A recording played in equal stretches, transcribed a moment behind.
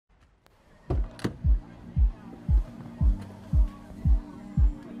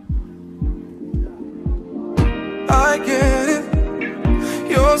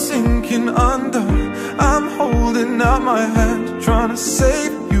sinking under. I'm holding out my hand, trying to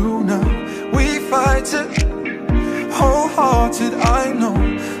save you now. We fight it wholehearted, I know.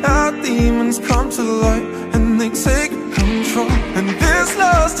 Our demons come to light and they take control. And this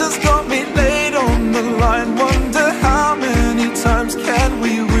lust has got me laid on the line. Wonder how many times can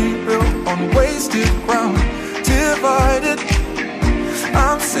we rebuild on wasted ground? Divided,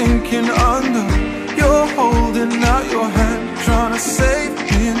 I'm sinking under. You're holding out your hand, trying to save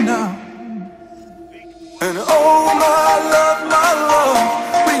me now. And oh my love,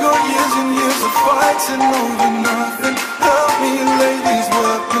 we got years and years of fighting over nothing. Help me lay these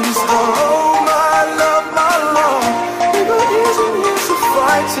weapons down. Oh my love, we got years and years of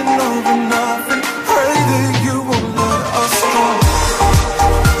fighting over nothing. Pray that you won't let us go.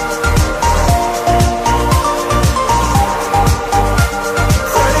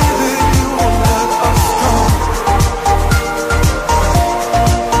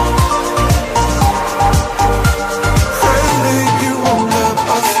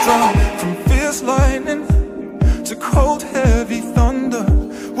 Cold, heavy thunder,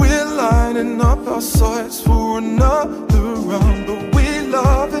 we're lining up our sights for another round. But we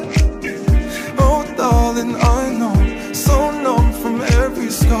love it, oh darling, I know. So numb from every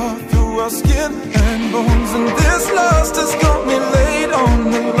scar through our skin and bones. And this lust has got me laid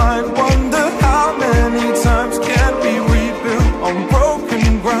on the line. Wonder how many times can we rebuild on broken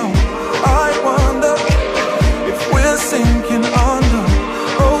ground? I wonder if we're sinking under,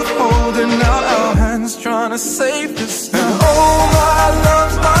 both holding out our hands, trying to save this now. And oh my love,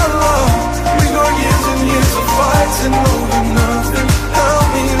 we got years and years of fighting over nothing. Help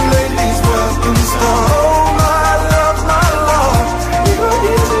me lay these weapons down. Oh my love, we got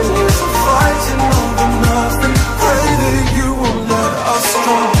years and years of fighting over nothing. Pray that you won't let us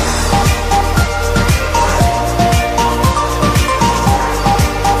go.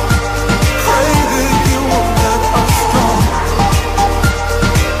 Pray that you won't let us go.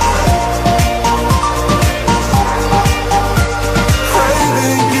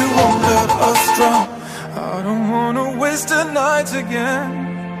 I don't wanna waste a night again,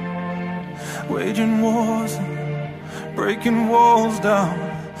 waging wars and breaking walls down.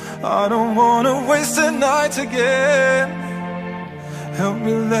 I don't wanna waste a night again. Help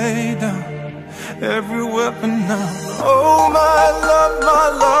me lay down every weapon now. Oh my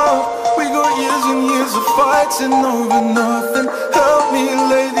love, we got years and years of fighting over nothing. Help me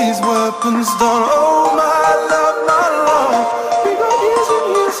lay these weapons down. Oh my love, we got years and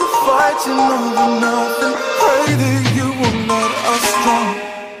years of fighting over nothing. Pray that you won't let us down.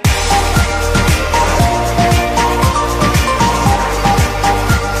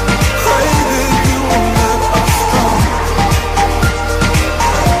 Pray that you won't let us down.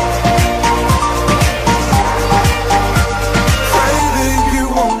 Pray that you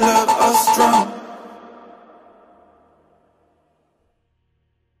won't let us drown.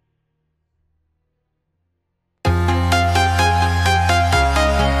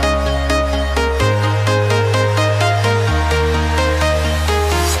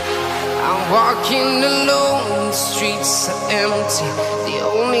 Walking alone, the streets are empty. The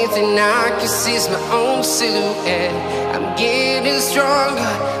only thing I can see is my own silhouette. I'm getting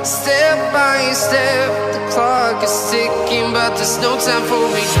stronger, step by step. The clock is ticking, but there's no time for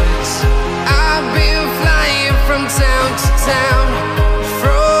regrets. I've been flying from town to town,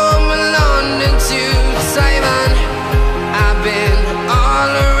 from London to Taiwan. I've been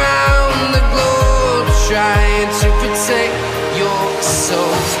all around the globe, trying to protect your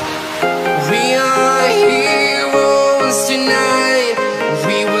soul. We are heroes tonight.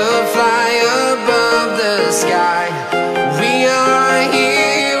 We will fly above the sky. We are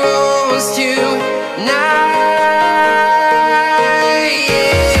heroes tonight.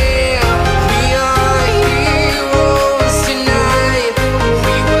 Yeah. We are heroes tonight.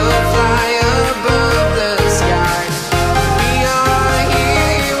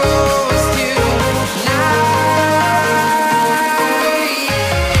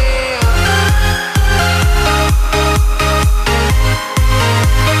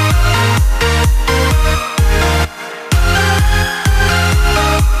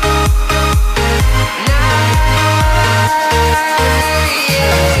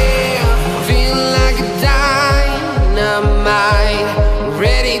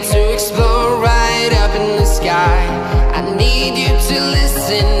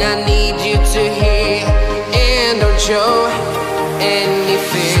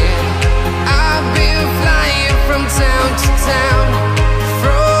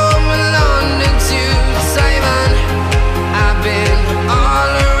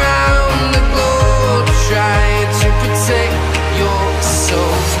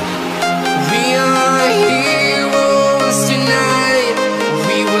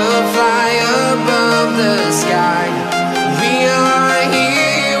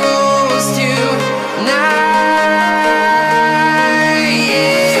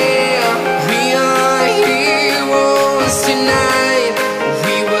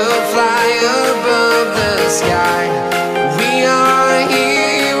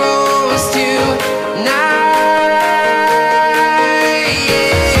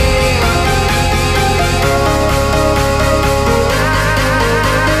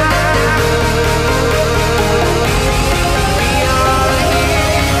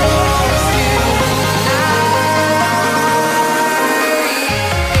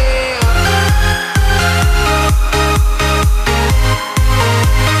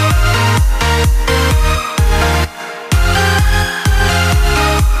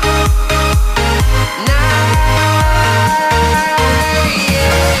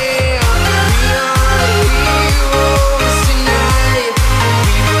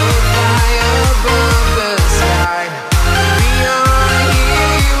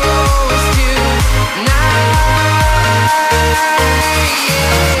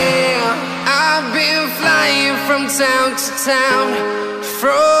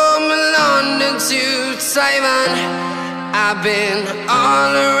 to Taiwan. I've been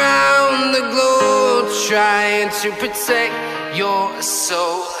all around the globe trying to protect your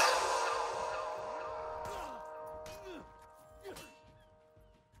soul.